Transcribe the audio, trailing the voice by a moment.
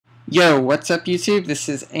Yo, what's up YouTube? This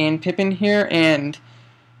is Pippin here, and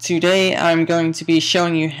today I'm going to be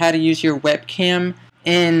showing you how to use your webcam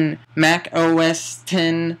in Mac OS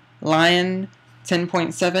X Lion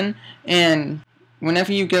 10.7. And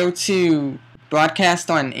whenever you go to broadcast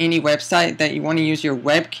on any website that you want to use your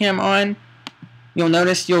webcam on, you'll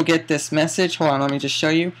notice you'll get this message. Hold on, let me just show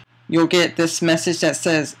you. You'll get this message that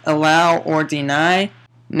says allow or deny.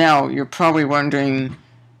 Now, you're probably wondering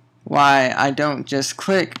why I don't just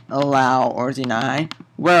click allow or deny.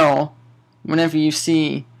 Well, whenever you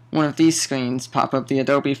see one of these screens pop up, the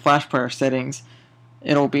Adobe Flash Player settings,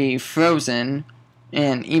 it'll be frozen,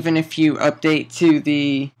 and even if you update to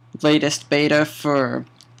the latest beta for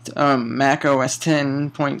Mac OS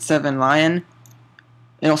 10.7 Lion,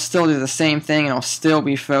 it'll still do the same thing, it'll still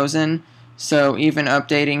be frozen, so even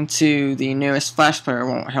updating to the newest Flash Player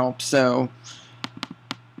won't help. So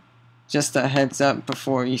just a heads up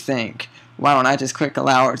before you think, why don't I just click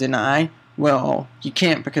allow or deny? Well, you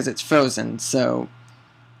can't because it's frozen, so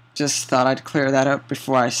just thought I'd clear that up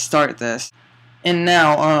before I start this. And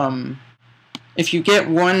now, if you get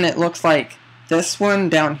one that looks like this one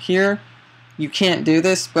down here, you can't do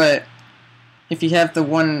this, but if you have the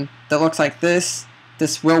one that looks like this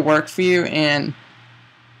will work for you, and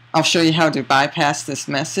I'll show you how to bypass this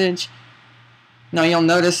message. Now you'll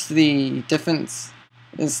notice the difference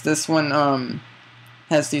is this one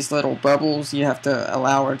has these little bubbles you have to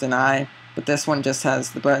allow or deny, but this one just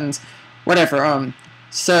has the buttons. Whatever.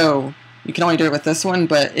 So you can only do it with this one,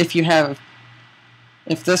 but if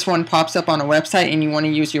this one pops up on a website and you want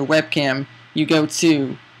to use your webcam, you go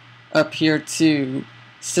to up here to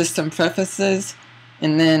System Preferences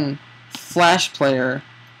and then Flash Player,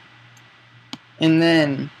 and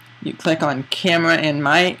then you click on Camera and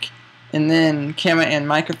Mic, and then Camera and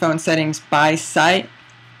Microphone Settings by Site,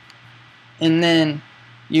 and then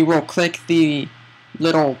you will click the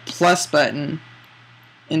little plus button,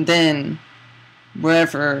 and then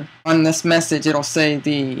wherever on this message it'll say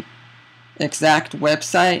the exact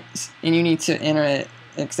website, and you need to enter it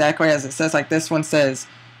exactly as it says. Like this one says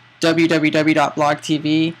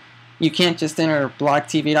www.blogtv. You can't just enter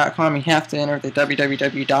blogtv.com, you have to enter the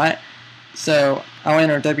www. So I'll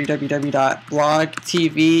enter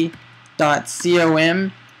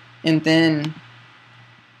www.blogtv.com and then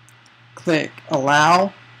click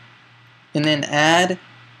allow and then add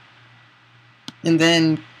and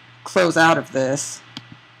then close out of this,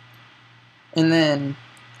 and then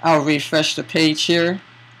I'll refresh the page here,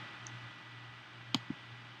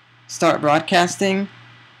 start broadcasting,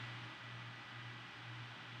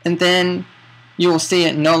 and then you will see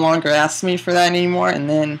it no longer asks me for that anymore, and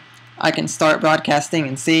then I can start broadcasting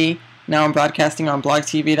and see now I'm broadcasting on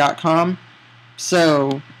blogtv.com.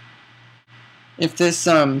 So if this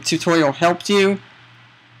tutorial helped you,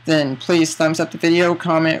 then please thumbs up the video,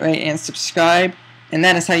 comment, rate, and subscribe. And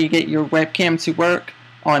that is how you get your webcam to work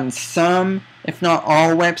on some, if not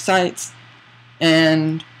all, websites.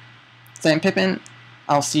 And Sam Pippin,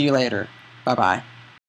 I'll see you later. Bye-bye.